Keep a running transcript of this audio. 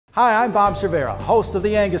Hi, I'm Bob Cervera, host of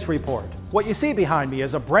the Angus Report. What you see behind me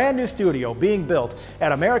is a brand new studio being built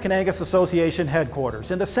at American Angus Association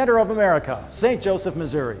headquarters in the center of America, St. Joseph,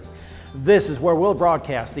 Missouri. This is where we'll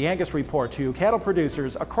broadcast the Angus Report to cattle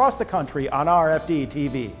producers across the country on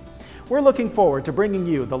RFD-TV. We're looking forward to bringing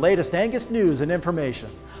you the latest Angus news and information,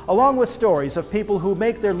 along with stories of people who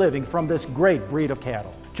make their living from this great breed of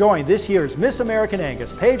cattle. Join this year's Miss American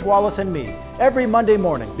Angus, Paige Wallace and me, every Monday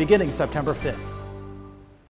morning beginning September 5th.